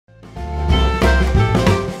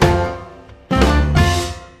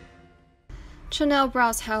Janelle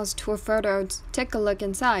Brown's house tour photos. Take a look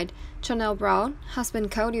inside. Janelle Brown, husband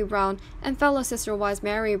Kody Brown, and fellow sister wives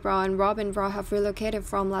Mary Brown and Robin Brown have relocated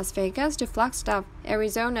from Las Vegas to Flagstaff,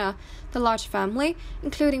 Arizona. The large family,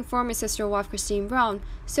 including former sister wife Christine Brown,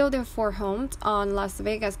 sold their 4 homes on Las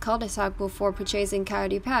Vegas cul-de-sac before purchasing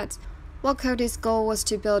Coyote pets. While Kody's goal was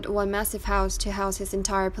to build one massive house to house his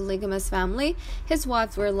entire polygamous family, his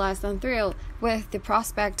wives were less than thrilled with the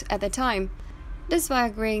prospect at the time.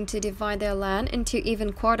 Despite agreeing to divide their land into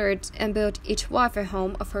even quarters and build each wife a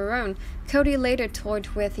home of her own, Kody later toyed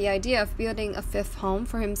with the idea of building a 5th home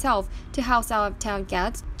for himself to house out-of-town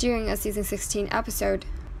guests during a season 16 episode.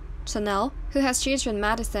 Janelle, who has children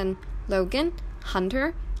Madison, Logan,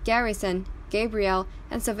 Hunter, Garrison, Gabriel,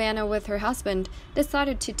 and Savannah with her husband,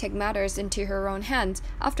 decided to take matters into her own hands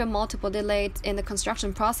after multiple delays in the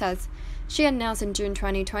construction process. She announced in June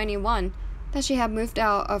 2021 that she had moved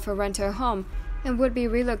out of her rental home and would be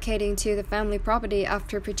relocating to the family property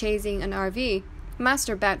after purchasing an RV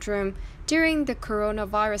master bedroom. During the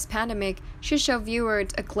coronavirus pandemic, she showed viewers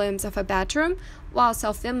a glimpse of her bedroom while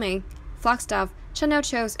self-filming. Flagstaff, Janelle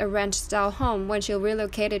chose a ranch-style home when she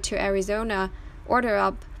relocated to Arizona. Order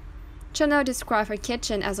up. Janelle described her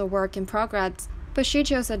kitchen as a work in progress, but she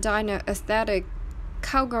chose a diner aesthetic,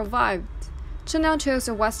 cowgirl vibe. Janelle chose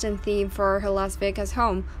a Western theme for her Las Vegas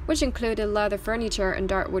home, which included leather furniture and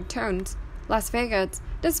dark wood tones. Las Vegas,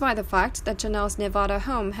 despite the fact that Janelle's Nevada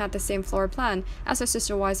home had the same floor plan as her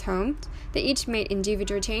sister wives' homes, they each made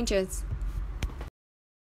individual changes.